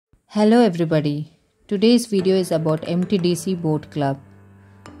Hello everybody. Today's video is about MTDC Boat Club.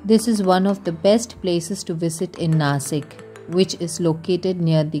 This is one of the best places to visit in Nashik, which is located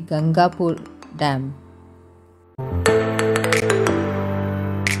near the Gangapur Dam.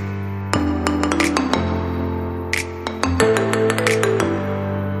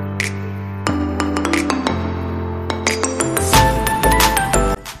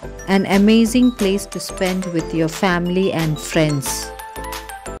 An amazing place to spend with your family and friends.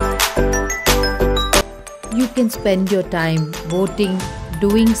 You can spend your time boating,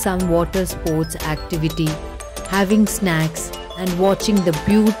 doing some water sports activity, having snacks and watching the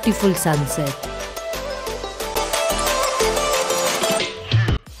beautiful sunset.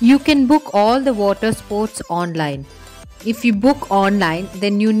 You can book all the water sports online. If you book online,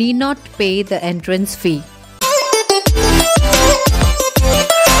 then you need not pay the entrance fee.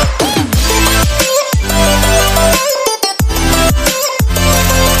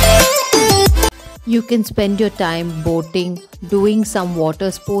 You can spend your time boating, doing some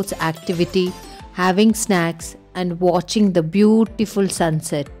water sports activity, having snacks and watching the beautiful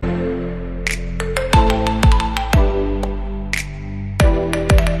sunset.